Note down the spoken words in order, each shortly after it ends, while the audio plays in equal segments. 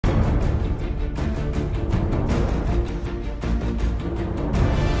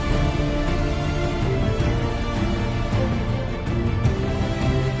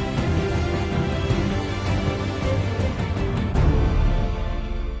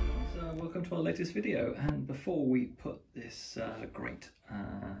welcome to our latest video. And before we put this great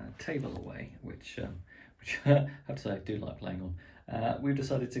table away, which I have to say I do like playing on, we've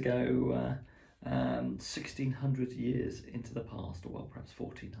decided to go 1600 years into the past, or well, perhaps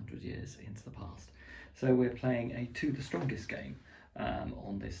 1400 years into the past. So we're playing a To the Strongest game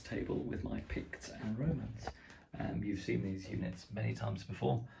on this table with my Picts and Romans. You've seen these units many times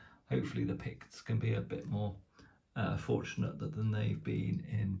before. Hopefully the Picts can be a bit more fortunate than they've been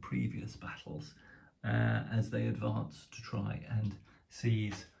in previous battles as they advance to try and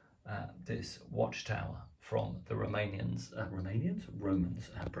seize this watchtower from the Romans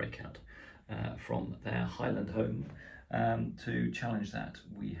breakout from their Highland home. To challenge that,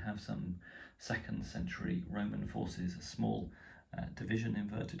 we have some 2nd century Roman forces, a small division,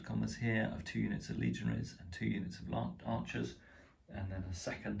 inverted commas here, of 2 units of legionaries and 2 units of archers, and then a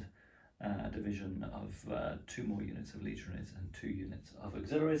second division of 2 more units of legionaries and 2 units of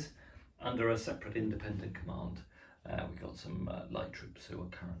auxiliaries under a separate independent command. We've got some light troops who are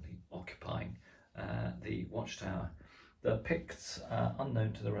currently occupying the watchtower. The Picts,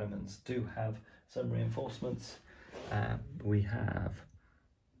 unknown to the Romans, do have some reinforcements. We have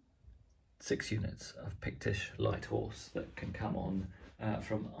 6 units of Pictish light horse that can come on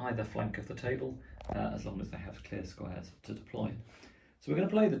from either flank of the table, as long as they have clear squares to deploy. So we're going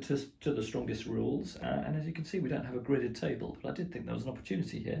to play the to the strongest rules, and as you can see, we don't have a gridded table, but I did think there was an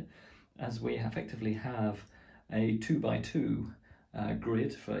opportunity here, as we effectively have a 2x2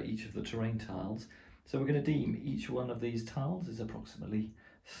 grid for each of the terrain tiles. So we're going to deem each one of these tiles is approximately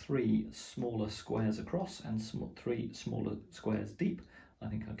 3 smaller squares across and 3 smaller squares deep. I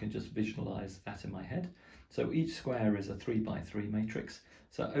think I can just visualize that in my head. So each square is a 3x3 matrix.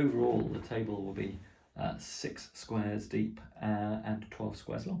 So overall the table will be 6 squares deep and 12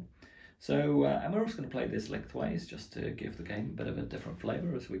 squares long. So and we're also going to play this lengthways, just to give the game a bit of a different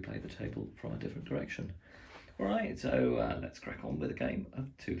flavour as we play the table from a different direction. Alright, so let's crack on with the game of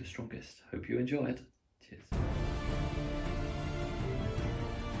To the Strongest. Hope you enjoy it. Cheers.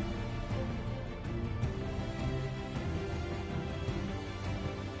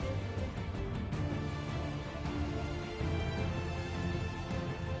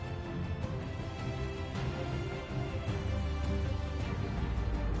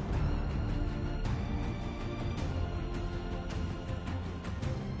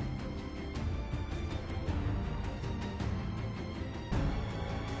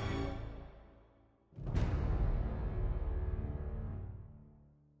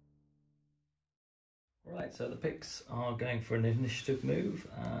 Right, so the Picts are going for an initiative move,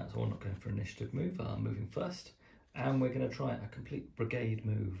 so we're not going for an initiative move, I'm moving first, and we're going to try a complete brigade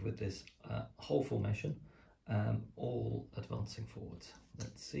move with this whole formation, all advancing forwards.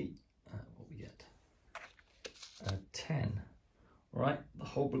 Let's see what we get. 10. Right, the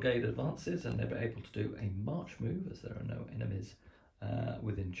whole brigade advances and they're able to do a march move as there are no enemies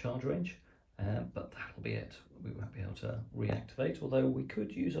within charge range, but that'll be it. We won't be able to reactivate, although we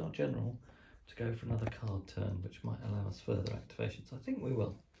could use our general to go for another card turn, which might allow us further activations. I think we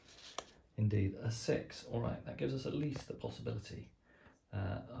will. Indeed, a 6. All right, that gives us at least the possibility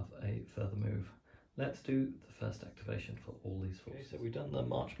of a further move. Let's do the first activation for all these forces. Okay, so we've done the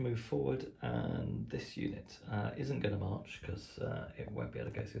march move forward, and this unit isn't going to march because it won't be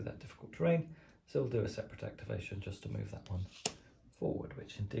able to go through that difficult terrain. So we'll do a separate activation just to move that one forward,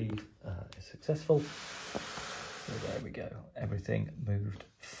 which indeed is successful. So there we go. Everything moved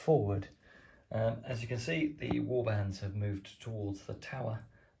forward. As you can see, the warbands have moved towards the tower,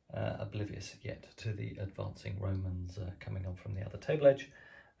 oblivious yet to the advancing Romans coming on from the other table edge,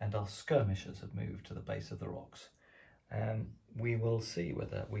 and our skirmishers have moved to the base of the rocks. We will see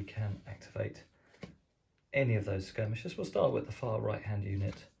whether we can activate any of those skirmishers. We'll start with the far right hand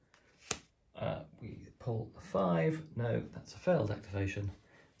unit. We pull a 5, no, that's a failed activation,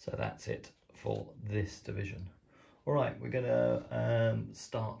 so that's it for this division. Alright, we're going to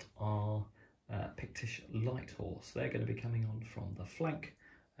start our Pictish light horse. They're going to be coming on from the flank,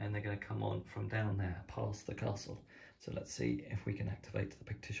 and they're going to come on from down there past the castle. So let's see if we can activate the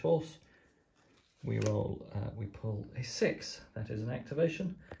Pictish horse. We roll, we pull a 6. That is an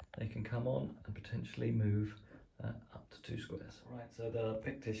activation. They can come on and potentially move up to 2 squares. Right, so the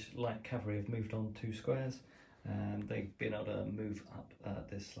Pictish light cavalry have moved on 2 squares, and they've been able to move up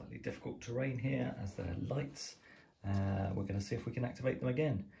this slightly difficult terrain here as they're lights. We're going to see if we can activate them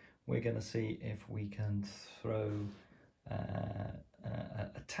again. We're going to see if we can throw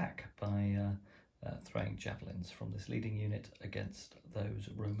attack by throwing javelins from this leading unit against those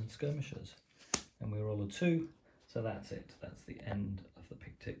Roman skirmishers. And we roll a 2, so that's it. That's the end of the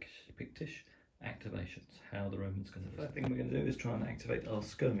Pictish activations, how the Romans can. The first thing we're going to do is try and activate our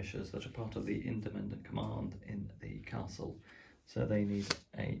skirmishers that are part of the independent command in the castle. So they need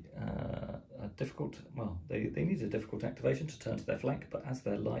a difficult, well, they need a difficult activation to turn to their flank, but as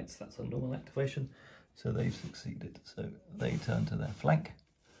they're lights, that's a normal activation, so they've succeeded. So they turn to their flank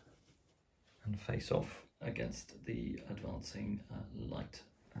and face off against the advancing light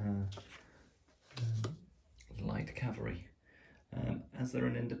cavalry. As they're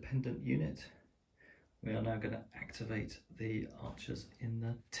an independent unit, we are now going to activate the archers in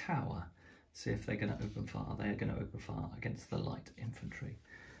the tower. See if they're going to open fire. They are going to open fire against the light infantry.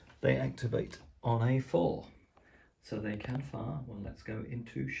 They activate on a 4, so they can fire. Well, let's go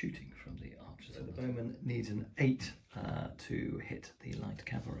into shooting from the archers. So the bowman needs an 8 to hit the light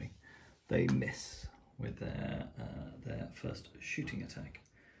cavalry. They miss with their first shooting attack.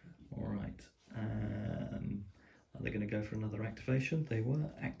 All right. Are they going to go for another activation? They were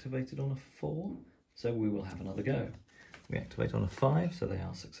activated on a 4, so we will have another go. We activate on a 5, so they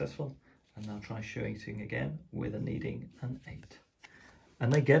are successful, and they'll try shooting again with a needing an 8.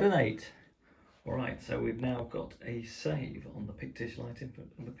 And they get an 8. All right, so we've now got a save on the Pictish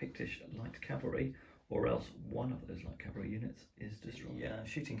light cavalry, or else one of those light cavalry units is destroyed.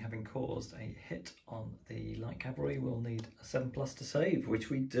 Shooting having caused a hit on the light cavalry, we'll need a 7+ to save, which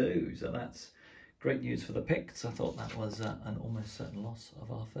we do, so that's great news for the Picts. I thought that was an almost certain loss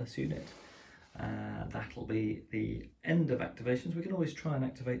of our first unit. That'll be the end of activations. We can always try and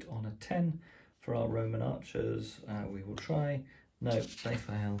activate on a 10 for our Roman archers. We will try. No, they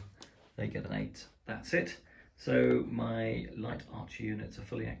fail. They get an 8. That's it. So my light archer units are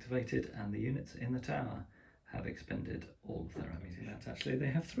fully activated, and the units in the tower have expended all of their ammunition. Actually, they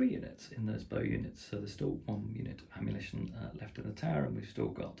have 3 units in those bow units, so there's still 1 unit of ammunition left in the tower, and we've still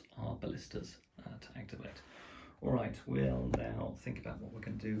got our ballistas to activate. All right, we'll now think about what we're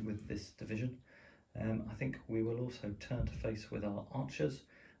going to do with this division. I think we will also turn to face with our archers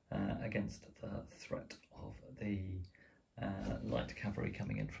against the threat of the light cavalry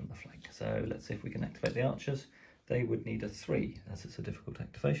coming in from the flank. So let's see if we can activate the archers. They would need a 3, as it's a difficult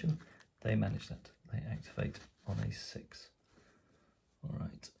activation. They manage that. They activate on a 6. All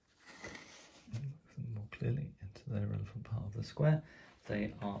right. Move them more clearly into their relevant part of the square.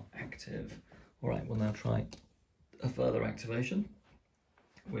 They are active. All right, we'll now try a further activation.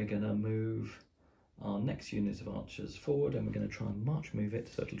 We're going to move our next unit of archers forward, and we're going to try and march move it,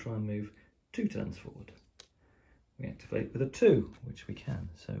 so it'll try and move 2 turns forward. We activate with a 2, which we can,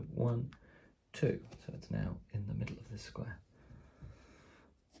 so 1, 2, so it's now in the middle of this square.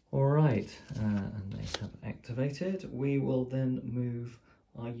 All right, and they have activated. We will then move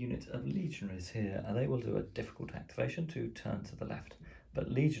our unit of legionaries here, and they will do a difficult activation to turn to the left, but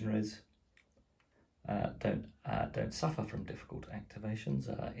legionaries don't suffer from difficult activations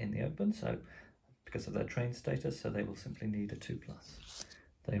in the open, so because of their trained status, so they will simply need a 2+.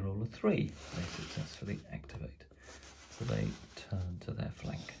 They roll a 3, they successfully activate, so they turn to their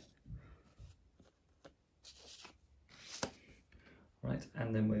flank. Right,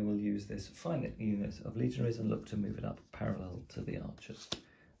 and then we will use this final unit of legionaries and look to move it up parallel to the archers.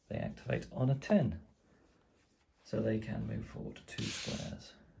 They activate on a 10, so they can move forward 2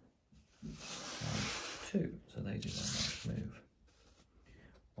 squares. 2, so they do their march move.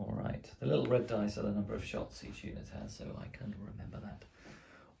 All right, the little red dice are the number of shots each unit has, so I can remember that.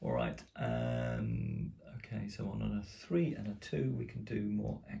 All right, okay, so on a 3 and a 2, we can do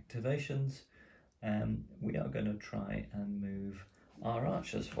more activations. We are going to try and move our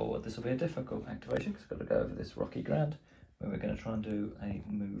archers forward. This will be a difficult activation because we've got to go over this rocky ground, where we're going to try and do a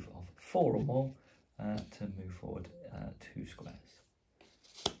move of 4 or more to move forward 2 squares.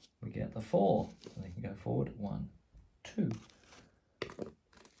 We get the 4, so they can go forward 1, 2.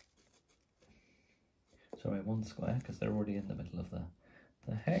 Sorry, 1 square, because they're already in the middle of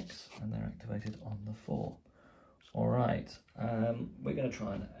the hex, and they're activated on the 4. All right, we're going to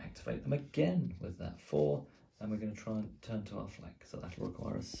try and activate them again with that 4, and we're going to try and turn to our flank, so that'll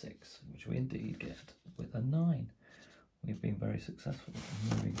require a 6, which we indeed get with a 9. We've been very successful in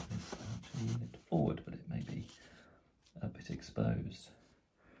moving this archer unit forward, but it may be a bit exposed.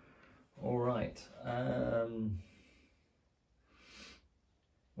 All right,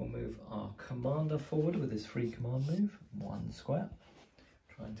 we'll move our commander forward with his free command move, 1 square,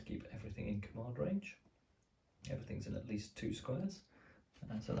 trying to keep everything in command range. Everything's in at least 2 squares,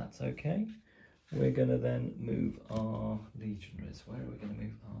 so that's okay. We're going to then move our legionaries. Where are we going to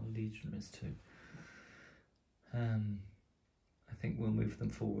move our legionaries to? I think we'll move them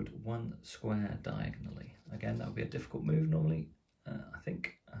forward 1 square diagonally. Again, that would be a difficult move normally, I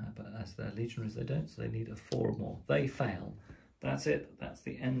think, but as they're legionaries, they don't, so they need a 4 or more. They fail, that's it. That's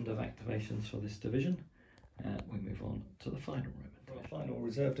the end of activations for this division. We move on to the final Roman. For our final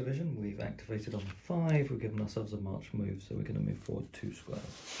reserve division, we've activated on 5. We've given ourselves a march move, so we're going to move forward 2 squares.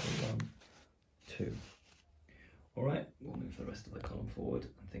 So 1, 2. All right, we'll move the rest of the column forward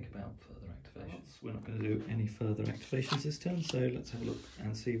and think about further activations. We're not going to do any further activations this turn, so let's have a look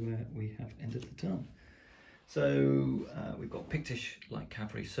and see where we have ended the turn. So we've got Pictish light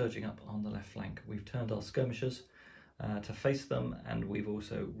cavalry surging up on the left flank. We've turned our skirmishers to face them, and we've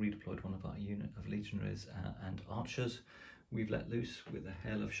also redeployed one of our unit of legionaries and archers. We've let loose with a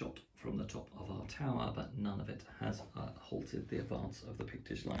hail of shot from the top of our tower, but none of it has halted the advance of the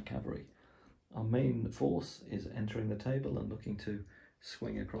Pictish light cavalry. Our main force is entering the table and looking to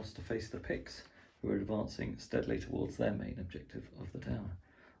swing across to face the Picts, who are advancing steadily towards their main objective of the tower.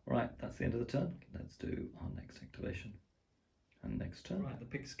 Right, that's the end of the turn. Let's do our next activation. And next turn. Right, the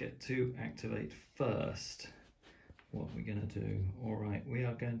Picts get to activate first. What are we going to do? All right, we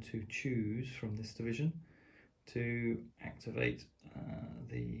are going to choose from this division to activate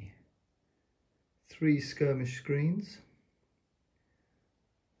the 3 skirmish screens.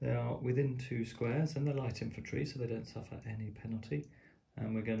 They are within 2 squares and they're light infantry, so they don't suffer any penalty.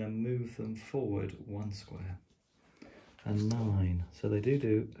 And we're going to move them forward 1 square. And 9. So they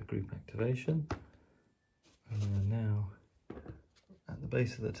do a group activation. And they're now at the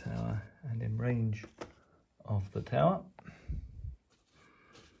base of the tower and in range of the tower.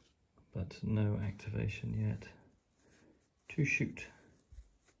 But no activation yet to shoot.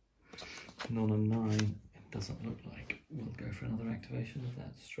 And on a 9, it doesn't look like we'll go for another activation of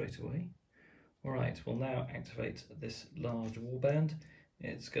that straight away. All right, we'll now activate this large warband.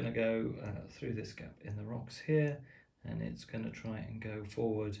 It's going to go through this gap in the rocks here, and it's going to try and go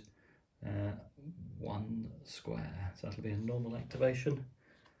forward 1 square. So that'll be a normal activation,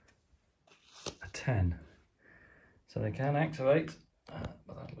 a 10. So they can activate, but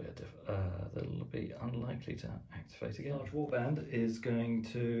that'll be unlikely to activate again. Large warband is going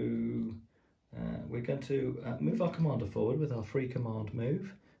to, we're going to move our commander forward with our free command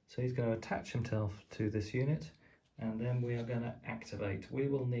move. So he's going to attach himself to this unit, and then we are going to activate. We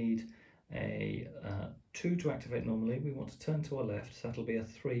will need a 2 to activate normally. We want to turn to our left, so that'll be a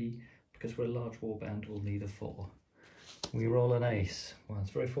 3, because we're a large warband, we'll need a 4. We roll an ace. Well,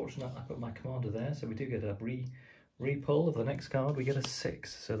 it's very fortunate I put my commander there, so we do get a re-pull of the next card. We get a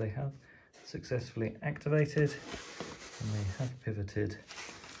 6, so they have successfully activated, and they have pivoted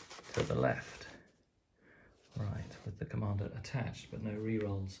to the left. Right, with the commander attached, but no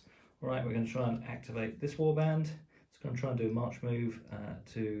re-rolls. All right, we're going to try and activate this warband. It's going to try and do a march move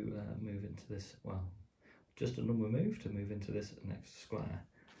to move into this, well, just a normal move to move into this next square.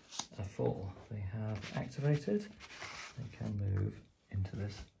 A 4. They have activated. They can move into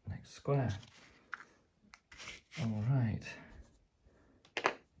this next square. All right.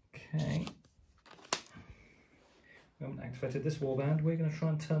 Okay. We haven't activated this warband. We're going to try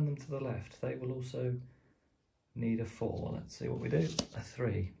and turn them to the left. They will also need a 4. Let's see what we do. A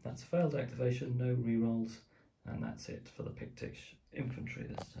 3. That's a failed activation, no rerolls, and that's it for the Pictish infantry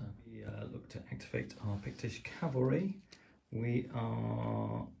this time. We look to activate our Pictish cavalry. We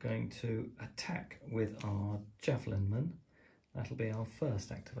are going to attack with our javelinmen. That'll be our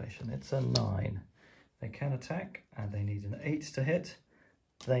first activation. It's a 9. They can attack, and they need an 8 to hit.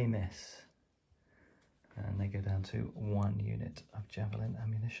 They miss. And they go down to 1 unit of javelin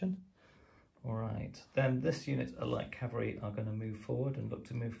ammunition. All right, then this unit of light cavalry are going to move forward and look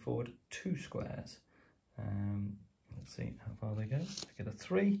to move forward 2 squares. Let's see how far they go. They get a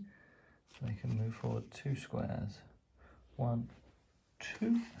 3, so they can move forward 2 squares. 1,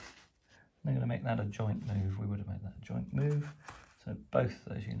 2. They're going to make that a joint move. We would have made that a joint move. So both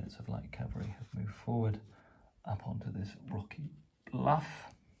those units of light cavalry have moved forward up onto this rocky bluff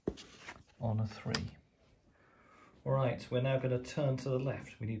on a 3. All right, we're now going to turn to the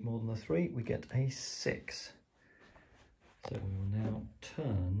left. We need more than a 3. We get a 6. So we will now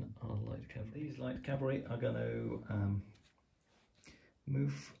turn our light cavalry. These light cavalry are going to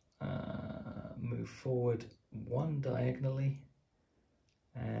move forward 1 diagonally.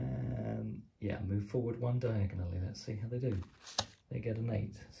 And yeah, move forward 1 diagonally. Let's see how they do. They get an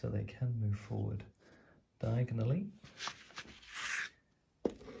 8, so they can move forward diagonally.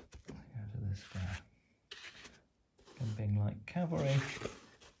 Go to this guy. And being light cavalry,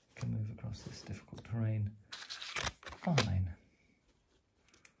 can move across this difficult terrain. Fine.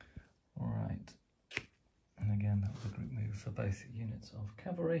 All right. And again, that was a group move for both units of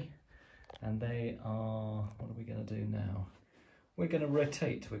cavalry. And they are, what are we going to do now? We're going to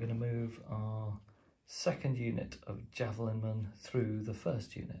rotate. We're going to move our 2nd unit of javelinmen through the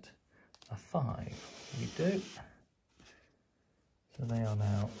 1st unit. A 5. We do. So they are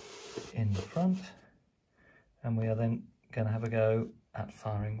now in the front, and we are then going to have a go at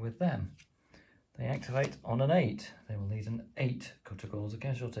firing with them. They activate on an 8. They will need an 8 to cause a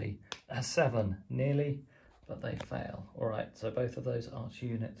casualty. A 7, nearly, but they fail. All right, so both of those archer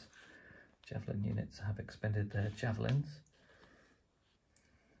units, javelin units, have expended their javelins.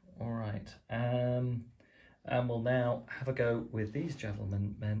 All right, and we'll now have a go with these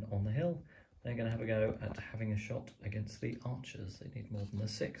javelin men on the hill. They're going to have a go at having a shot against the archers. They need more than a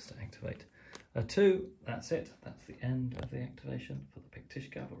 6 to activate. A 2, that's it. That's the end of the activation for the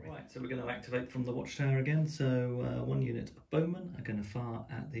Pictish cavalry. Right, so we're going to activate from the watchtower again. So 1 unit of bowmen are going to fire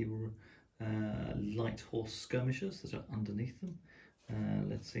at the light horse skirmishers that are underneath them.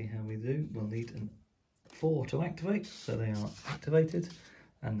 Let's see how we do. We'll need an 4 to activate, so they are activated,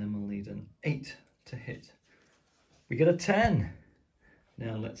 and then we'll need an 8 to hit. We get a 10.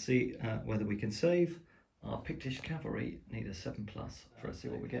 Now let's see whether we can save. Our Pictish cavalry need a 7+. Let's see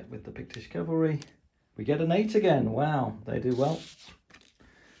what we get with the Pictish cavalry. We get an 8 again. Wow, they do well.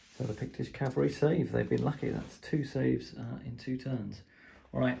 So the Pictish cavalry save. They've been lucky. That's 2 saves in 2 turns.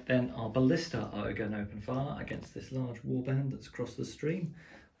 All right, then our ballista are going to open fire against this large warband that's across the stream.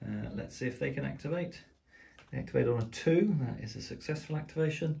 Let's see if they can activate. They activate on a 2. That is a successful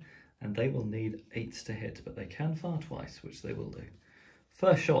activation, and they will need 8s to hit, but they can fire twice, which they will do.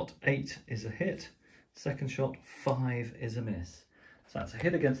 First shot, 8 is a hit. Second shot, 5 is a miss. So that's a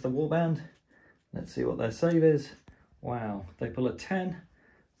hit against the warband. Let's see what their save is. Wow, they pull a 10.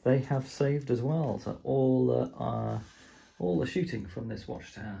 They have saved as well. So all the shooting from this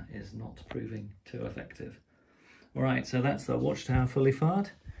watchtower is not proving too effective. All right, so that's the watchtower fully fired.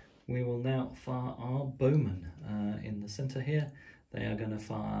 We will now fire our bowmen in the centre here. They are going to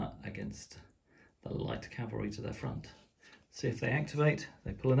fire against the light cavalry to their front. See if they activate.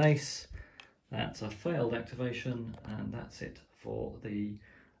 They pull an ace. That's a failed activation, and that's it for the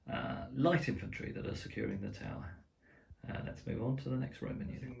light infantry that are securing the tower. Let's move on to the next Roman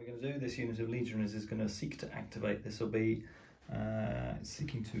unit. The thing we're going to do, this unit of legionaries is going to seek to activate. This will be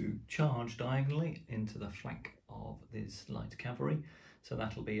seeking to charge diagonally into the flank of this light cavalry. So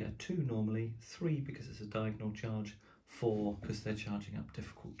that'll be a 2 normally, 3 because it's a diagonal charge, 4 because they're charging up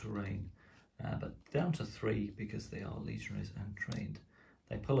difficult terrain, but down to 3 because they are legionaries and trained.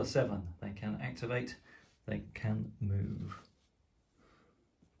 They pull a 7, they can activate, they can move.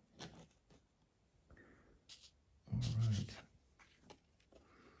 All right.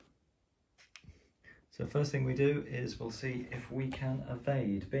 So first thing we do is we'll see if we can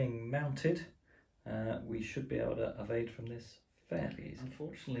evade. Being mounted, we should be able to evade from this fairly easily.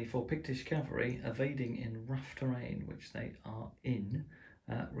 Unfortunately for Pictish cavalry, evading in rough terrain, which they are in,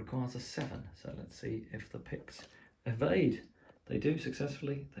 requires a 7. So let's see if the Picts evade. They do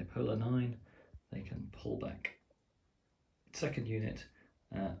successfully. They pull a 9. They can pull back. Second unit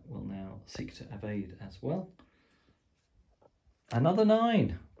will now seek to evade as well. Another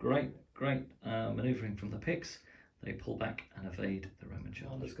 9. Great manoeuvring from the Picts. They pull back and evade the Roman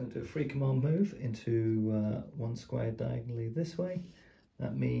charge. I'm just going to do a free command move into 1 square diagonally this way.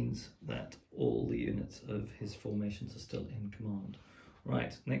 That means that all the units of his formations are still in command.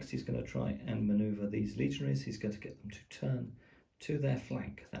 Right, next he's going to try and manoeuvre these legionaries. He's going to get them to turn to their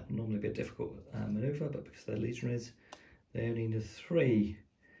flank. That would normally be a difficult manoeuvre, but because they're legionaries, they only need a 3.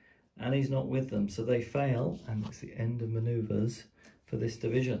 And he's not with them, so they fail, and it's the end of manoeuvres for this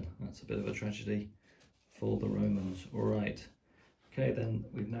division. That's a bit of a tragedy for the Romans. All right. Okay, then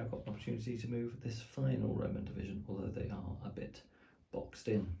we've now got an opportunity to move this final Roman division, although they are a bit boxed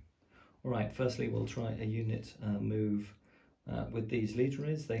in. All right, firstly, we'll try a unit move with these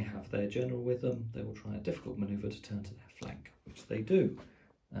legionaries. They have their general with them. They will try a difficult manoeuvre to turn to their flank, which they do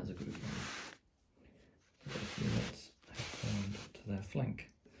as a group move. Both units have turned to their flank.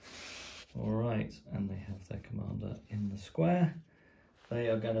 All right, and they have their commander in the square. They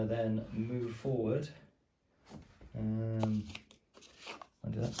are going to then move forward.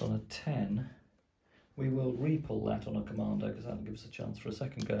 That's on a 10. We will re-pull that on a commander because that will give us a chance for a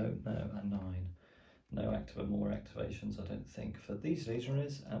second go. No, a 9. No more activations, I don't think, for these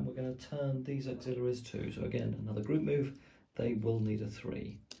legionaries. And we're going to turn these auxiliaries too. So again, another group move. They will need a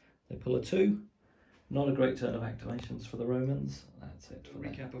 3. They pull a 2. Not a great turn of activations for the Romans. That's it for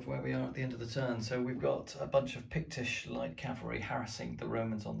recap of where we are at the end of the turn. So we've got a bunch of Pictish light cavalry harassing the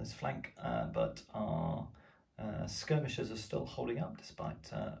Romans on this flank, but our skirmishers are still holding up despite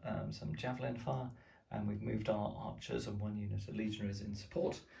some javelin fire, and we've moved our archers and 1 unit of legionaries in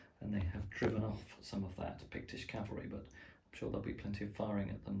support, and they have driven off some of that Pictish cavalry, but I'm sure there'll be plenty of firing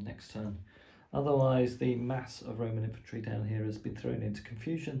at them next turn. Otherwise, the mass of Roman infantry down here has been thrown into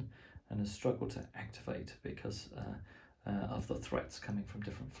confusion and has struggled to activate because of the threats coming from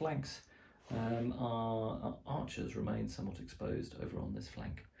different flanks. Our archers remain somewhat exposed over on this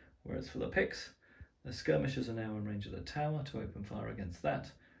flank, whereas for the Picts, the skirmishers are now in range of the tower to open fire against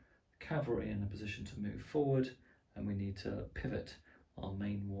that. Cavalry in a position to move forward, and we need to pivot our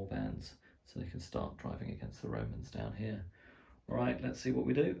main warbands so they can start driving against the Romans down here. Alright, let's see what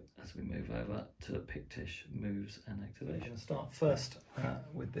we do as we move over to Pictish moves and activation. I'm going to start first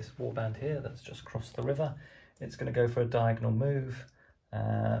with this warband here that's just crossed the river. It's going to go for a diagonal move.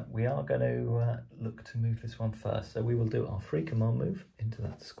 We are going to look to move this one first. So we will do our free command move into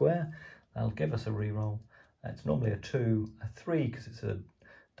that square. That'll give us a reroll. It's normally a 2, a 3 because it's a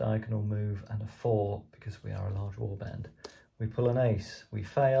diagonal move, and a 4 because we are a large warband. We pull an ace, we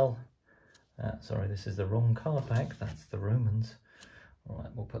fail. Sorry, this is the wrong card pack, that's the Romans. Alright,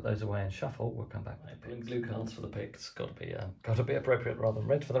 we'll put those away and shuffle. We'll come back with the Picts. Blue cards for the Picts, got to be appropriate rather than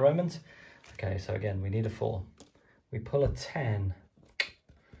red for the Romans. Okay, so again, we need a 4. We pull a 10.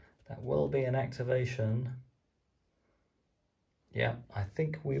 That will be an activation. Yeah, I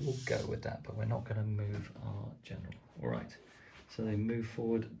think we will go with that, but we're not going to move our general. Alright, so they move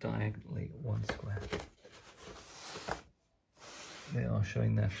forward diagonally 1 square. They are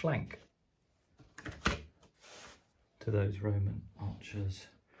showing their flank to those Roman archers.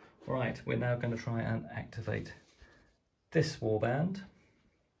 Right, we're now going to try and activate this warband,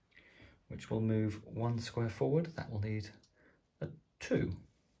 which will move 1 square forward. That will need a 2.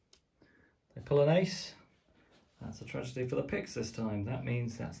 They pull an ace. That's a tragedy for the Picts this time. That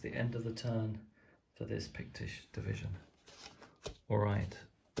means that's the end of the turn for this Pictish division. All right,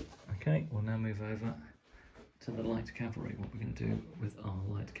 okay, we'll now move over to the light cavalry. What we're going to do with our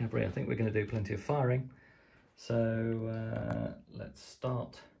light cavalry, I think we're going to do plenty of firing. So let's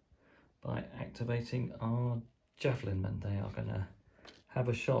start by activating our javelin men. They are going to have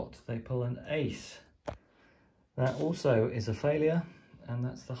a shot. They pull an ace. That also is a failure, and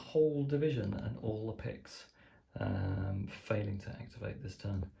that's the whole division and all the Picts failing to activate this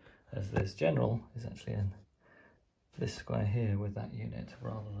turn, as this general is actually in this square here with that unit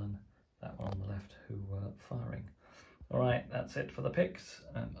rather than that one on the left who were firing. All right, that's it for the Picts,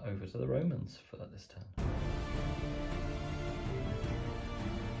 and over to the Romans for this turn.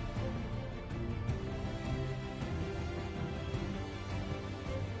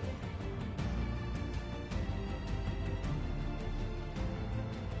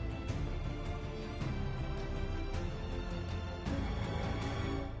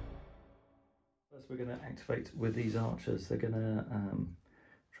 First, we're going to activate with these archers. They're going to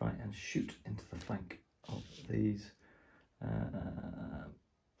try and shoot into the flank of these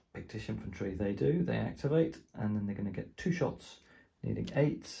Pictish infantry. They activate, and then they're going to get 2 shots, needing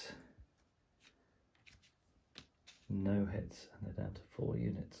 8s, no hits, and they're down to 4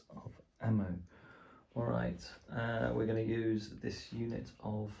 units of ammo. All right, we're going to use this unit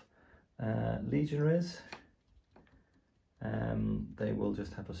of legionaries. They will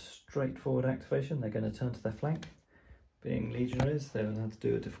just have a straightforward activation. They're going to turn to their flank. Being legionaries, they're allowed to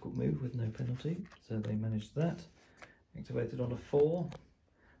do a difficult move with no penalty, so they managed that. Activated on a 4.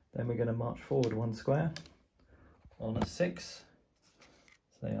 Then we're going to march forward 1 square on a 6.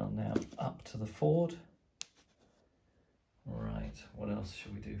 So they are now up to the ford. Right, what else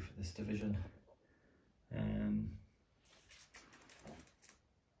should we do for this division?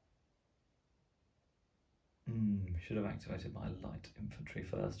 Should have activated my light infantry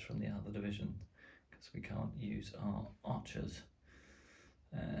first from the other division, because we can't use our archers.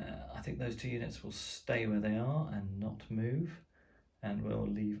 I think those 2 units will stay where they are and not move, and we'll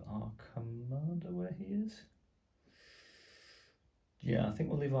leave our commander where he is. Yeah, I think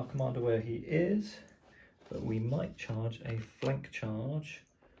we'll leave our commander where he is, but we might charge a flank charge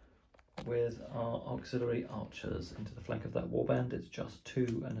with our auxiliary archers into the flank of that warband. It's just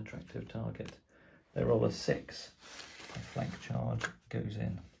 2, an attractive target. They roll a 6. A flank charge goes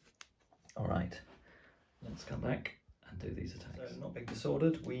in. All right, let's come back and do these attacks. So not being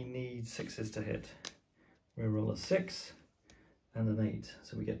disordered, we need 6s to hit. We roll a 6 and an 8.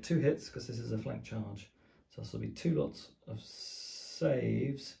 So we get 2 hits because this is a flank charge. So this will be 2 lots of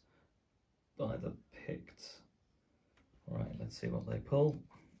saves by the Picts. All right, let's see what they pull.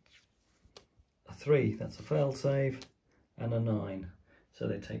 A 3, that's a fail save, and a 9. So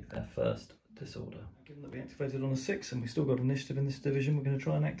they take their first disorder. Given that we activated on a 6 and we still got initiative in this division, we're going to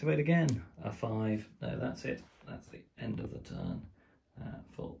try and activate again. A 5. No, that's it. That's the end of the turn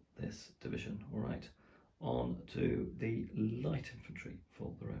for this division. All right, on to the light infantry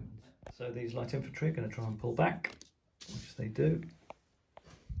for the Romans. So these light infantry are going to try and pull back, which they do.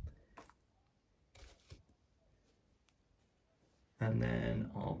 And then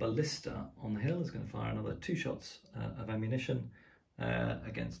our ballista on the hill is going to fire another 2 shots of ammunition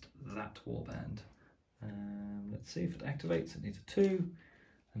against that warband. Let's see if it activates. It needs a 2,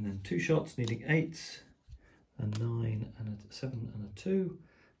 and then 2 shots needing 8, a 9 and a 7 and a 2.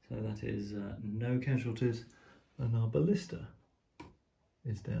 So that is no casualties, and our ballista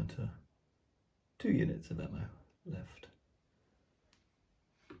is down to 2 units of ammo left.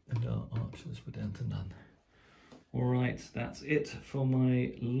 And our archers were down to none. Alright, that's it for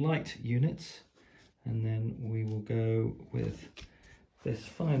my light units, and then we will go with this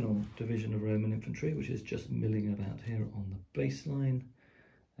final division of Roman infantry, which is just milling about here on the baseline.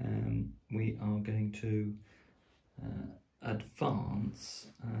 We are going to advance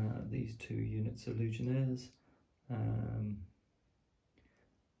these 2 units of legionnaires.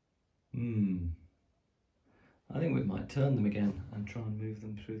 I think we might turn them again and try and move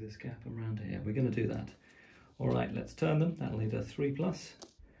them through this gap around here. We're going to do that. Alright, let's turn them. That'll need a 3+.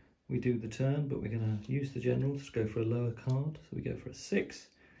 We do the turn, but we're going to use the general to go for a lower card. So we go for a 6,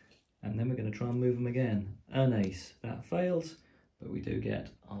 and then we're going to try and move them again. An ace. That fails, but we do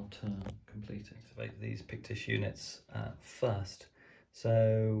get our turn completed. Activate these Pictish units first.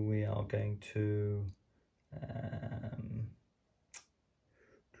 So we are going to...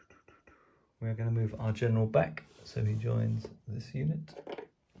 we're going to move our general back, so he joins this unit.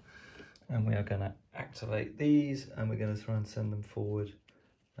 And we are going to activate these, and we're going to try and send them forward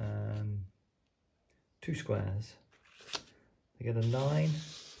 2 squares. They get a 9.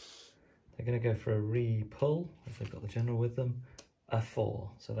 They're going to go for a re-pull, if they've got the general with them, a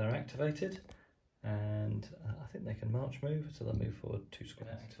 4. So they're activated, and I think they can march move, so they'll move forward 2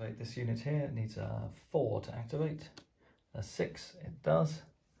 squares. Activate this unit here. It needs a 4 to activate. A 6, it does,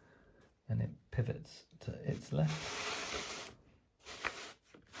 and it pivots to its left.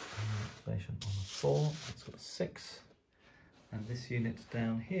 Activation on a 4, it's got a 6, and this unit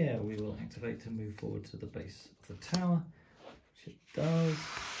down here we will activate to move forward to the base of the tower, which it does.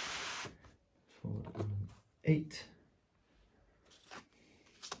 Forward on an 8.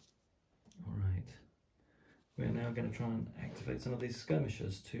 Alright, we are now going to try and activate some of these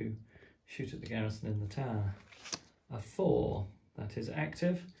skirmishers to shoot at the garrison in the tower. A 4, that is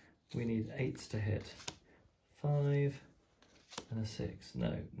active. We need 8s to hit. 5 and a 6.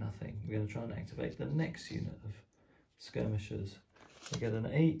 No, nothing. We're going to try and activate the next unit of skirmishers. They get an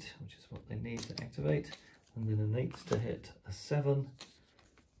 8, which is what they need to activate, and then an 8 to hit. A 7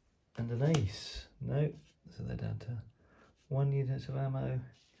 and an ace. No, so they're down to 1 unit of ammo.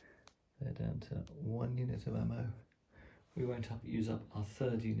 They're down to 1 unit of ammo. We won't use up our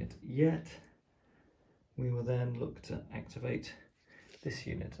 3rd unit yet. We will then look to activate this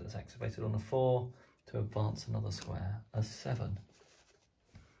unit that's activated on a 4 to advance another square, a 7.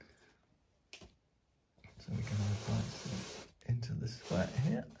 So we're going to advance them into the square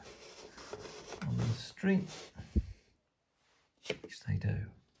here on the street, which they do.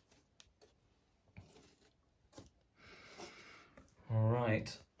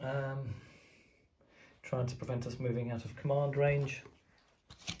 Alright, trying to prevent us moving out of command range,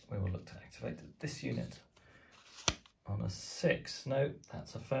 we will look to activate this unit on a 6. No,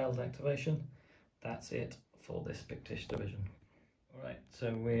 that's a failed activation. That's it for this Pictish division. Alright,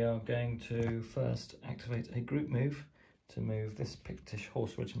 so we are going to first activate a group move to move this Pictish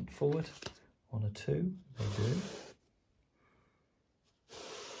horse regiment forward on a 2. They do.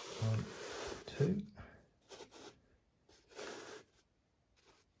 1, 2.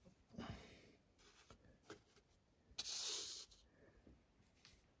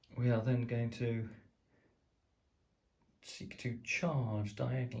 We are then going to seek to charge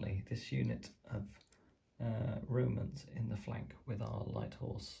diagonally this unit of Romans in the flank with our light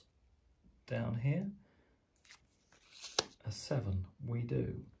horse down here. A 7, we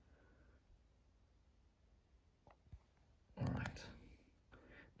do. Alright,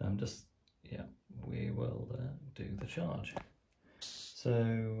 now I'm just, yeah, we will do the charge.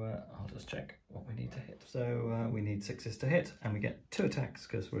 So I'll just check what we need to hit. So we need 6s to hit, and we get 2 attacks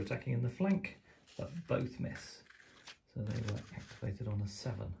because we're attacking in the flank, but both miss. So they were activated on a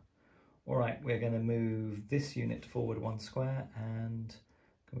 7. Alright, we're going to move this unit forward 1 square, and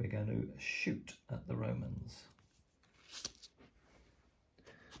we're going to shoot at the Romans.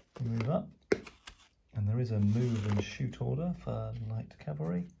 Move up, and there is a move and shoot order for light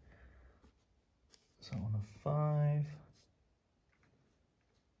cavalry. So on a 5,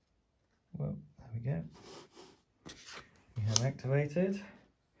 well, there we go. We have activated,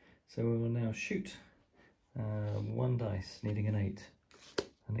 so we will now shoot 1 dice, needing an 8.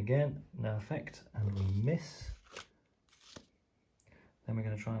 And again, no effect, and we miss. Then we're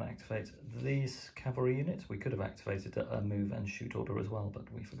going to try and activate these cavalry units. We could have activated a move and shoot order as well, but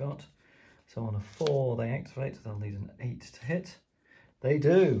we forgot. So on a 4 they activate, they'll need an 8 to hit. They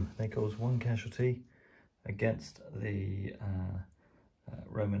do. They cause 1 casualty against the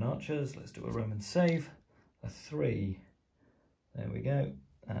Roman archers. Let's do a Roman save. A 3. There we go.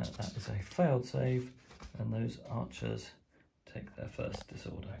 That is a failed save, and those archers take their first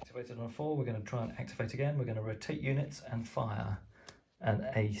disorder. Activated on a 4, we're going to try and activate again. We're going to rotate units and fire an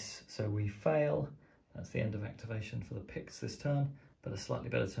ace. So we fail. That's the end of activation for the Picts this turn, but a slightly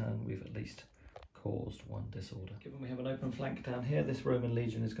better turn. We've at least caused 1 disorder. Given we have an open flank down here, this Roman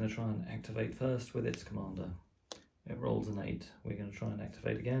legion is going to try and activate first with its commander. It rolls an 8. We're going to try and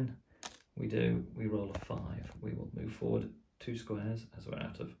activate again. We do. We roll a 5. We will move forward 2 squares as we're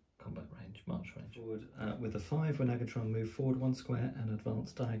out of combat range, march range. Forward with a 5, we're now going to try and move forward 1 square and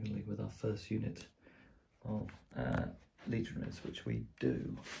advance diagonally with our first unit of legionaries, which we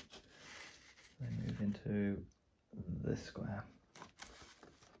do. They move into this square.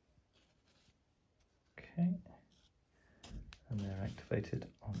 Okay, and they're activated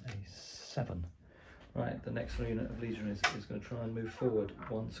on a 7. Right, the next unit of legionaries is going to try and move forward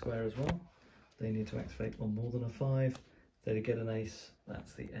 1 square as well. They need to activate on more than a 5. They get an ace.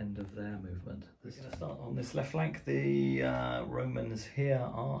 That's the end of their movement. We're going to start on this left flank. The Romans here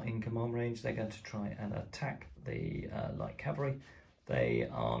are in command range. They're going to try and attack the light cavalry. They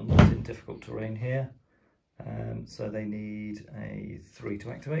are not in difficult terrain here, so they need a 3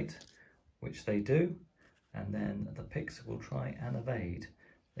 to activate, which they do. And then the Picts will try and evade.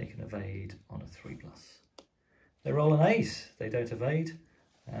 They can evade on a 3+. They roll an ace. They don't evade,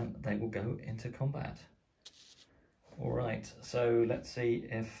 and they will go into combat. All right, so let's see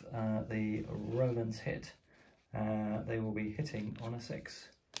if the Romans hit. They will be hitting on a 6.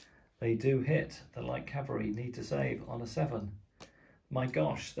 They do hit. The light cavalry need to save on a 7. My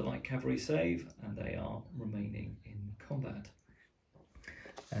gosh, the light cavalry save, and they are remaining in combat.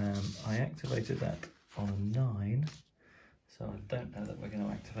 I activated that on a 9, so I don't know that we're going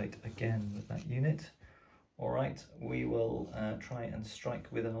to activate again with that unit. All right, we will try and strike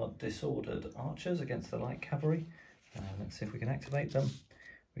with our disordered archers against the light cavalry. Let's see if we can activate them.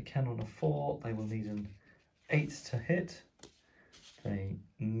 We can on a 4. They will need an 8 to hit. They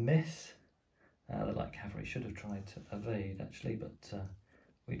miss. The light cavalry should have tried to evade actually, but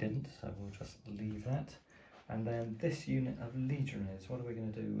we didn't, so we'll just leave that. And then this unit of legionaries, what are we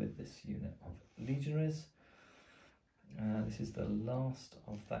going to do with this unit of legionaries? This is the last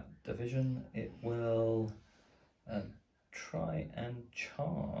of that division. It will try and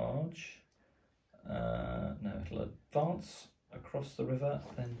charge. No, it'll advance across the river,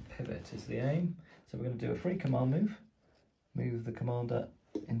 then pivot is the aim. So we're going to do a free command move. Move the commander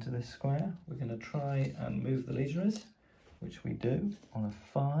into this square. We're going to try and move the legionaries, which we do on a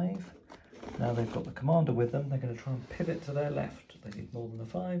 5. Now they've got the commander with them. They're going to try and pivot to their left. They need more than a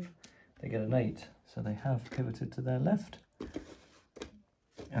 5. They get an 8, so they have pivoted to their left.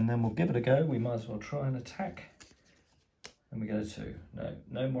 And then we'll give it a go. We might as well try and attack. And we get a 2.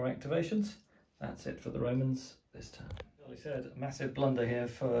 No more activations. That's it for the Romans this turn. Like I said, a massive blunder here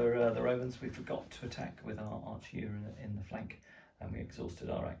for the Romans. We forgot to attack with our archer in the flank, and we exhausted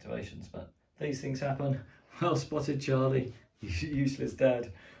our activations. But these things happen. Well spotted, Charlie. Useless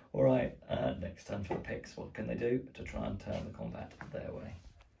dad. All right, next turn for the Picts. What can they do to try and turn the combat their way?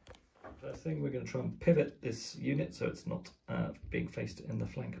 First thing, we're going to try and pivot this unit so it's not being faced in the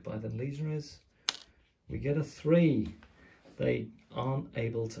flank by the legionaries. We get a 3. They aren't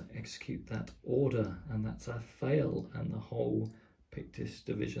able to execute that order, and that's a fail, and the whole Pictish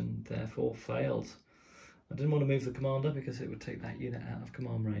division therefore fails. I didn't want to move the commander because it would take that unit out of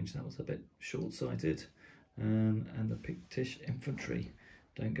command range. That was a bit short-sighted, and the Pictish infantry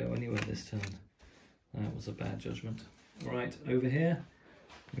don't go anywhere this turn. That was a bad judgment. Right, over here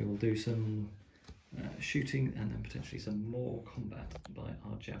we will do some shooting and then potentially some more combat by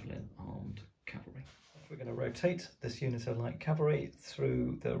our javelin armed cavalry. We're going to rotate this unit of light cavalry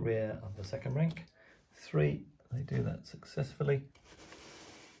through the rear of the second rank. 3, they do that successfully.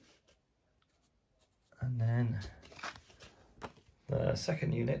 And then the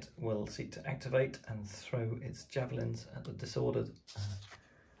second unit will seek to activate and throw its javelins at the disordered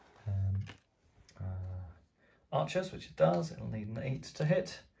archers, which it does. It'll need an 8 to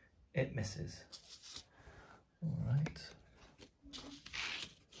hit. It misses. All right.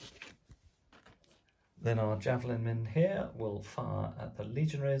 Then our javelin men here will fire at the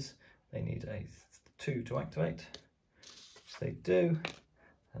legionaries. They need a 2 to activate, which they do,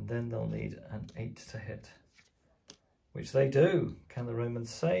 and then they'll need an 8 to hit, which they do. Can the Romans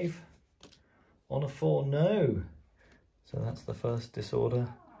save? On a 4, no. So that's the first disorder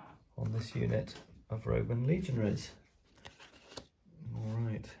on this unit of Roman legionaries. All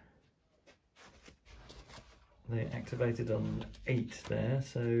right. They activated on 8 there,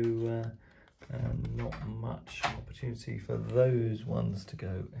 so not much opportunity for those ones to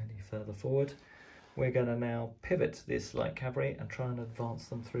go any further forward. We're going to now pivot this light cavalry and try and advance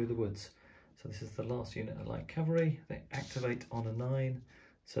them through the woods. So this is the last unit of light cavalry. They activate on a 9,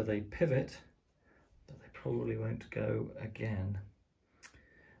 so they pivot, but they probably won't go again.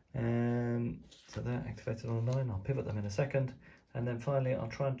 So they're activated on a 9. I'll pivot them in a second, and then finally I'll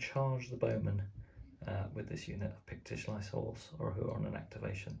try and charge the bowmen with this unit of Pictish light horse, or who are on an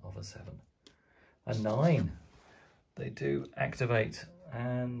activation of a 7. A 9. They do activate,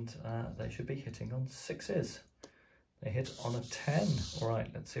 and they should be hitting on 6s. They hit on a 10. All right,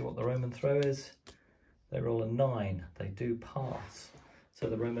 let's see what the Roman throw is. They roll a 9. They do pass. So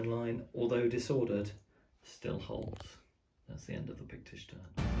the Roman line, although disordered, still holds. That's the end of the Pictish turn.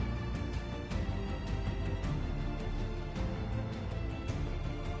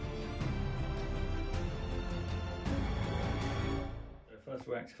 So first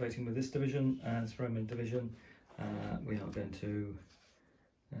we're activating with this division, as Roman division. We are going to,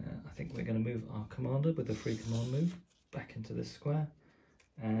 I think we're going to move our commander with the free command move back into this square,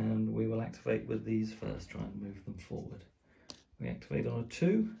 and we will activate with these first, try and move them forward. We activate on a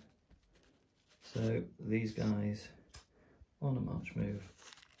 2, so these guys on a march move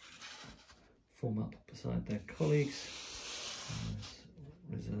form up beside their colleagues,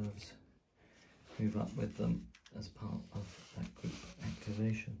 and reserves move up with them as part of that group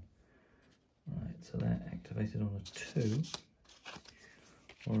activation. Right, so they're activated on a 2.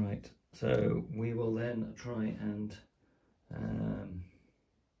 All right, so we will then try and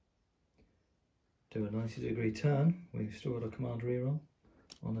do a 90-degree turn. We've still got a command reroll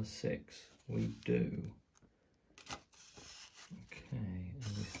on a 6. We do. Okay,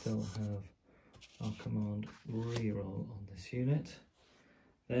 and we still have our command reroll on this unit.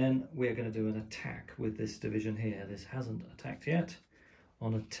 Then we're going to do an attack with this division here. This hasn't attacked yet.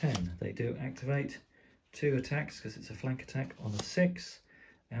 On a 10, they do activate. 2 attacks because it's a flank attack on a 6.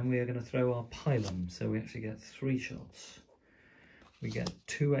 And we are going to throw our pylon, so we actually get 3 shots. We get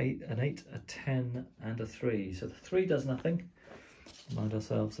 2, 8, an 8, a 10, and a 3. So the 3 does nothing. Remind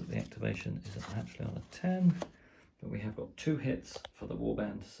ourselves that the activation is actually on a 10, but we have got 2 hits for the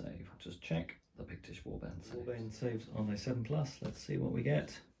warband to save. I'll just check the Pictish warband saves. Warband saves on a 7+. Let's see what we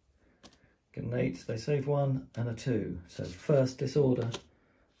get. Get an 8, they save 1, and a 2. So first disorder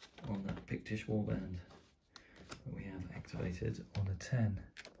on that Pictish warband that we have activated on a 10.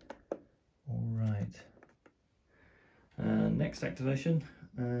 All right. Next activation,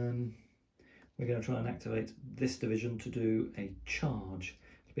 we're going to try and activate this division to do a charge.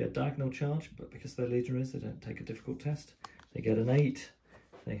 It'll be a diagonal charge, but because they're legionaries, they don't take a difficult test. They get an 8,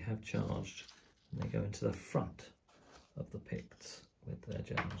 they have charged, and they go into the front of the Picts with their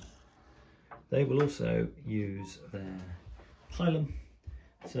general. They will also use their pylon,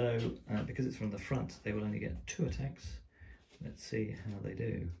 so because it's from the front, they will only get 2 attacks. Let's see how they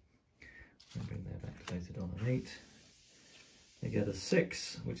do. Remembering they've activated on an 8. They get a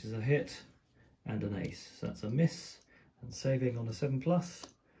 6, which is a hit, and an ace. So that's a miss, and saving on a 7+.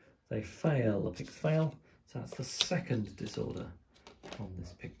 They fail, the Picts fail, so that's the second disorder on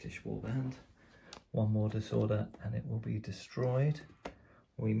this Pictish warband. 1 more disorder and it will be destroyed.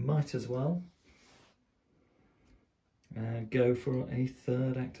 We might as well go for a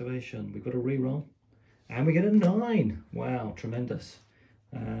 3rd activation. We've got a reroll, and we get a 9. Wow, tremendous.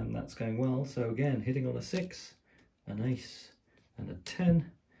 And that's going well. So again, hitting on a 6, an ace, and a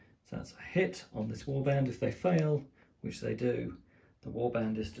 10. So that's a hit on this warband. If they fail, which they do, the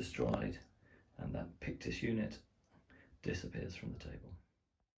warband is destroyed, and that Pictish unit disappears from the table.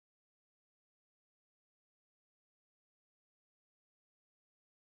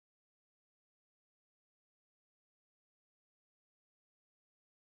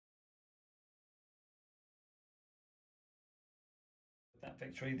 With that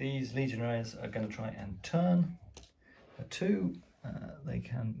victory, these legionaries are going to try and turn a 2. They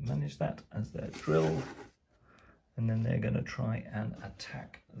can manage that as their drill, and then they're going to try and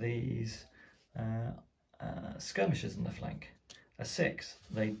attack these skirmishers in the flank. A 6,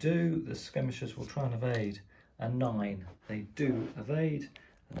 they do. The skirmishers will try and evade. A 9, they do evade,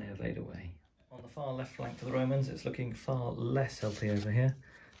 and they evade away. On the far left flank for the Romans, it's looking far less healthy over here.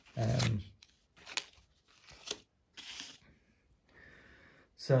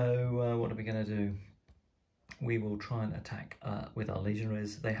 So what are we going to do? We will try and attack with our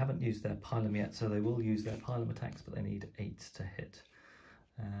legionaries. They haven't used their pylon yet, so they will use their pylon attacks, but they need 8s to hit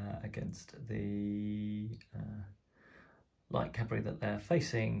against the light cavalry that they're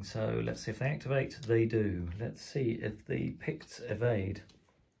facing. So let's see if they activate. They do. Let's see if the Picts evade.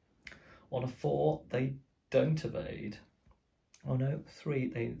 On a 4, they don't evade. Oh no, 3,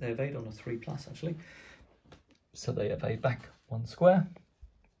 they evade on a 3+ actually. So they evade back 1 square.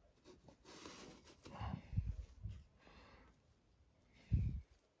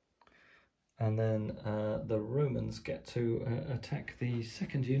 And then the Romans get to attack the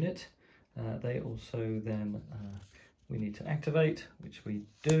second unit. They also then, we need to activate, which we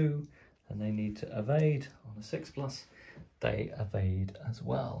do, and they need to evade on a 6+. They evade as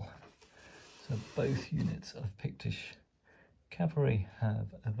well. So both units of Pictish cavalry have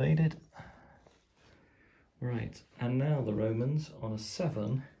evaded. Right, and now the Romans on a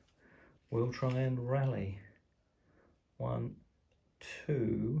 7 will try and rally. 1,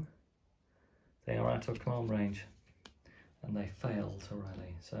 2, they are out of command range and they fail to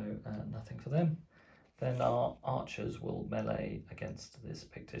rally, so nothing for them. Then our archers will melee against this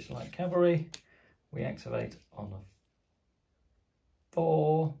Pictish light cavalry. We activate on a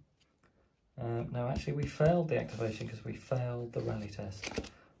 4. No, actually we failed the activation because we failed the rally test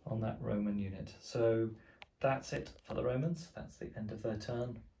on that Roman unit. So that's it for the Romans. That's the end of their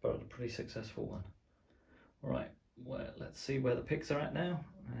turn, but a pretty successful one. All right, well, let's see where the Picts are at now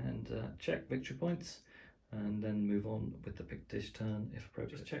and check victory points, and then move on with the Pictish turn if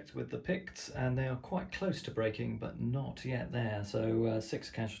appropriate. Just checked with the Picts and they are quite close to breaking, but not yet there. So 6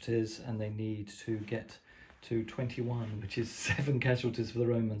 casualties and they need to get to 21, which is 7 casualties for the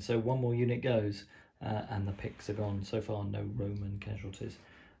Romans. So 1 more unit goes and the Picts are gone. So far, no Roman casualties.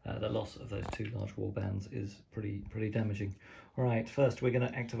 The loss of those 2 large war bands is pretty damaging. All right, first we're going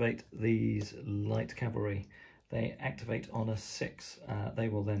to activate these light cavalry. They activate on a 6. They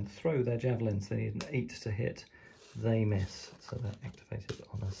will then throw their javelins. They need an 8 to hit. They miss, so they're activated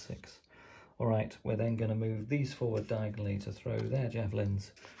on a 6. All right, we're then going to move these forward diagonally to throw their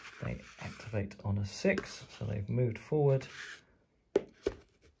javelins. They activate on a 6, so they've moved forward.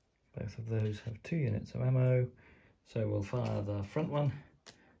 Both of those have 2 units of ammo, so we'll fire the front one,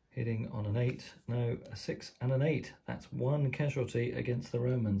 hitting on an 8. No, a 6 and an 8. That's 1 casualty against the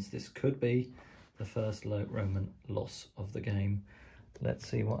Romans. This could be the first Roman loss of the game. Let's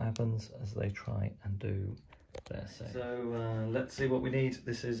see what happens as they try and do their save. So let's see what we need.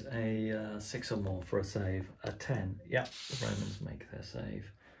 This is a 6 or more for a save. A 10. Yep, the Romans make their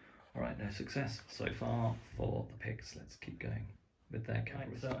save. All right, no success so far for the Picts. Let's keep going with their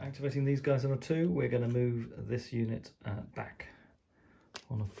cavalry. So activating these guys on a 2, we're going to move this unit back.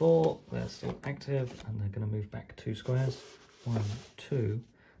 On a 4, they're still active and they're going to move back 2 squares. 1, 2.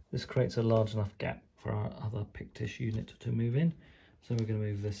 This creates a large enough gap for our other Pictish unit to move in. So we're going to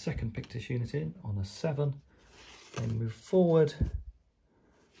move the second Pictish unit in on a 7. Then move forward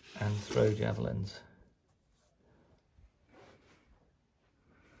and throw javelins.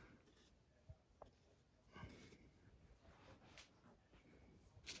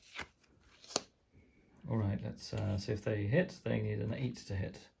 All right, let's see if they hit. They need an 8 to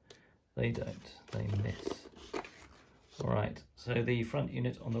hit. They don't, they miss. All right, so the front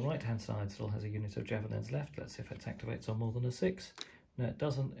unit on the right-hand side still has a unit of javelins left. Let's see if it activates on more than a 6. No, it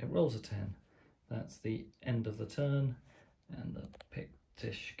doesn't. It rolls a 10. That's the end of the turn, and the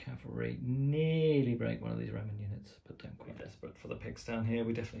Pictish cavalry nearly break one of these Roman units, but don't quite. We're desperate for the Picts down here.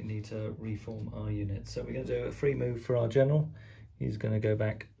 We definitely need to reform our units. So we're going to do a free move for our general. He's going to go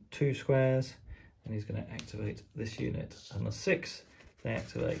back 2 squares, and he's going to activate this unit. On a 6, they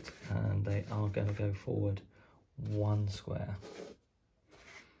activate, and they are going to go forward 1 square.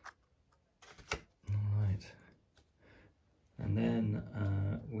 All right. And then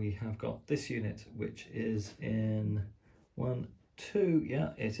we have got this unit, which is in 1, 2. Yeah,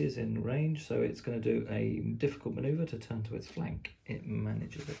 it is in range, so it's going to do a difficult maneuver to turn to its flank. It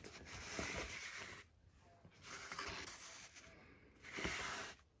manages it.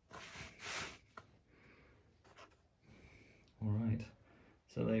 All right,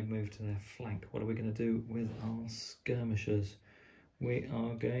 so they've moved to their flank. What are we going to do with our skirmishers? We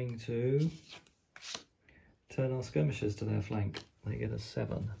are going to turn our skirmishers to their flank. They get a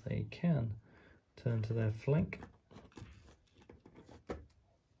 7. They can turn to their flank.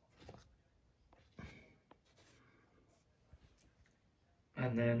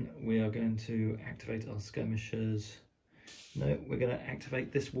 And then we are going to activate our skirmishers. No, we're going to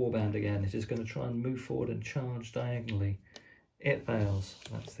activate this warband again. It is going to try and move forward and charge diagonally. It fails.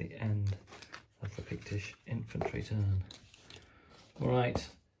 That's the end of the Pictish infantry turn. All right,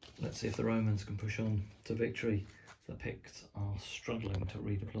 let's see if the Romans can push on to victory. the Picts are struggling to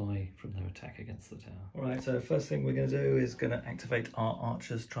redeploy from their attack against the tower. Alright, so first thing we're going to do is going to activate our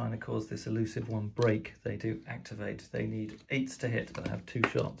archers, trying to cause this elusive one break. They do activate. They need 8s to hit, but have 2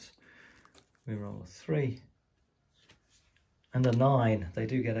 shots. We roll a 3 and a 9. They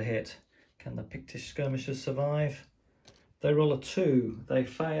do get a hit. Can the Pictish skirmishers survive? They roll a 2. They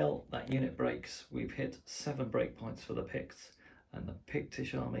fail. That unit breaks. We've hit 7 breakpoints for the Picts, and the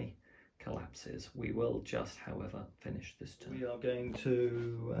Pictish army collapses. We will just, however, finish this turn. We are going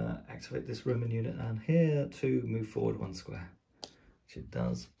to activate this Roman unit down here to move forward 1 square, which it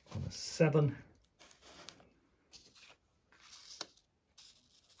does on a 7.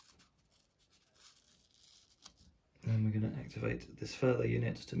 And we're going to activate this further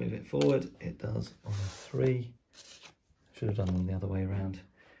unit to move it forward. It does on a 3. Should have done them the other way around.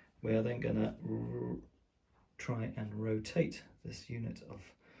 We are then going to try and rotate this unit of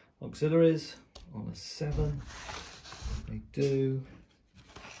auxiliaries on a 7. We do.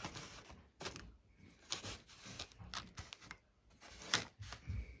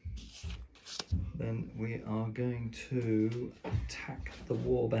 Then we are going to attack the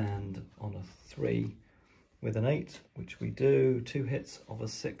warband on a 3 with an 8, which we do. 2 hits of a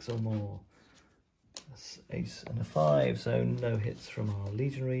 6 or more. That's ace and a 5, so no hits from our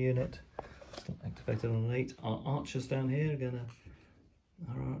legionary unit. It's not activated on an 8. Our archers down here are going to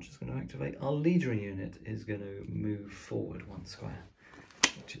activate. Our legionary unit is going to move forward 1 square,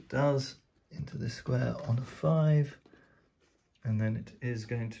 which it does, into this square on a 5. And then it is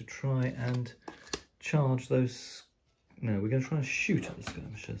going to try and charge those. No, we're going to try and shoot at the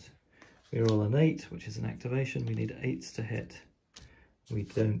skirmishers. We roll an 8, which is an activation. We need 8s to hit. We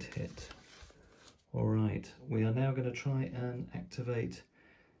don't hit. All right, we are now going to try and activate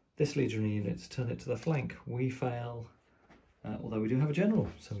this legionary unit to turn it to the flank. We fail, although we do have a general,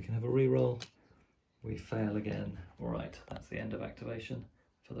 so we can have a re-roll. We fail again. All right, that's the end of activation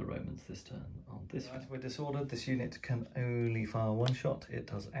for the Romans this turn. On this right, we're disordered. This unit can only fire 1 shot. It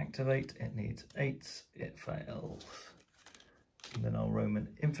does activate. It needs 8s. It fails. And then our Roman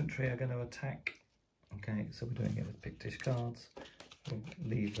infantry are going to attack. Okay, so we're doing it with Pictish cards. We'll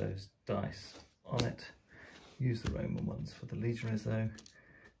leave those dice on it. Use the Roman ones for the legionaries though.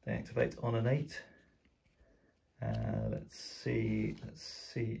 They activate on an 8. Let's see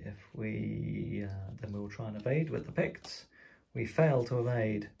if we then we'll try and evade with the Picts. We fail to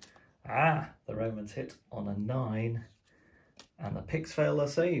evade. The Romans hit on a 9, and the Picts fail their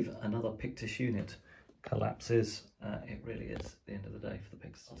save. Another Pictish unit collapses. It really is the end of the day for the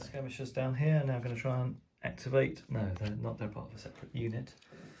Picts. Our skirmishers down here are now going to try and activate. No, they're not. They're part of a separate unit.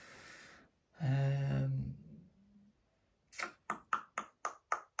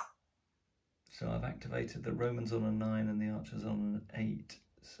 So I've activated the Romans on a 9 and the archers on an 8.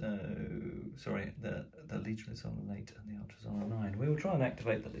 So, sorry, the legionaries on an 8 and the archers on a 9. We will try and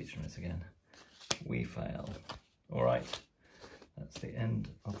activate the legionaries again. We fail. All right, that's the end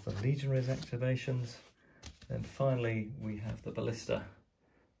of the legionaries activations. Then finally we have the ballista,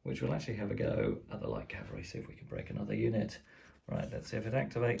 which will actually have a go at the light cavalry, see if we can break another unit. Right, let's see if it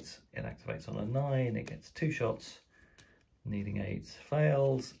activates. It activates on a 9, it gets 2 shots, needing 8s,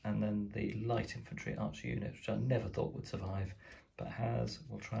 fails, and then the light infantry archer unit, which I never thought would survive, but has,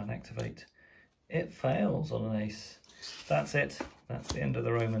 will try and activate. It fails on an ace. That's it. That's the end of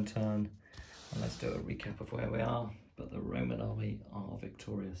the Roman turn. And let's do a recap of where we are, but the Roman army are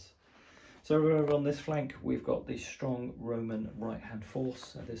victorious. So over on this flank, we've got the strong Roman right-hand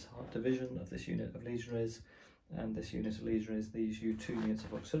force, this half division of this unit of legionaries, and this unit of legionaries. These 2 units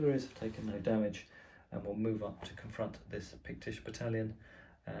of auxiliaries have taken no damage and will move up to confront this Pictish battalion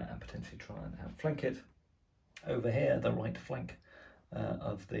and potentially try and outflank it. Over here, the right flank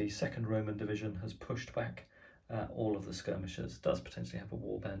of the 2nd Roman division has pushed back all of the skirmishers. Does potentially have a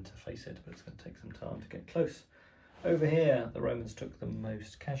warband to face it, but it's going to take some time to get close. Over here, the Romans took the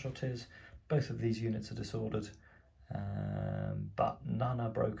most casualties. Both of these units are disordered, but none are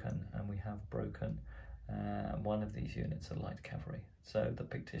broken, and we have broken one of these units of light cavalry. So the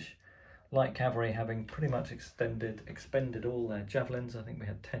Pictish light cavalry, having pretty much expended all their javelins. I think we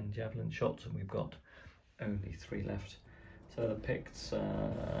had 10 javelin shots and we've got only 3 left. So the Picts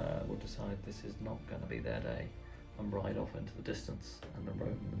will decide this is not going to be their day and ride off into the distance, and the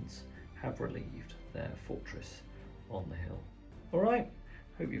Romans have relieved their fortress on the hill. All right,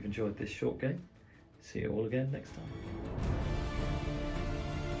 hope you've enjoyed this short game. See you all again next time.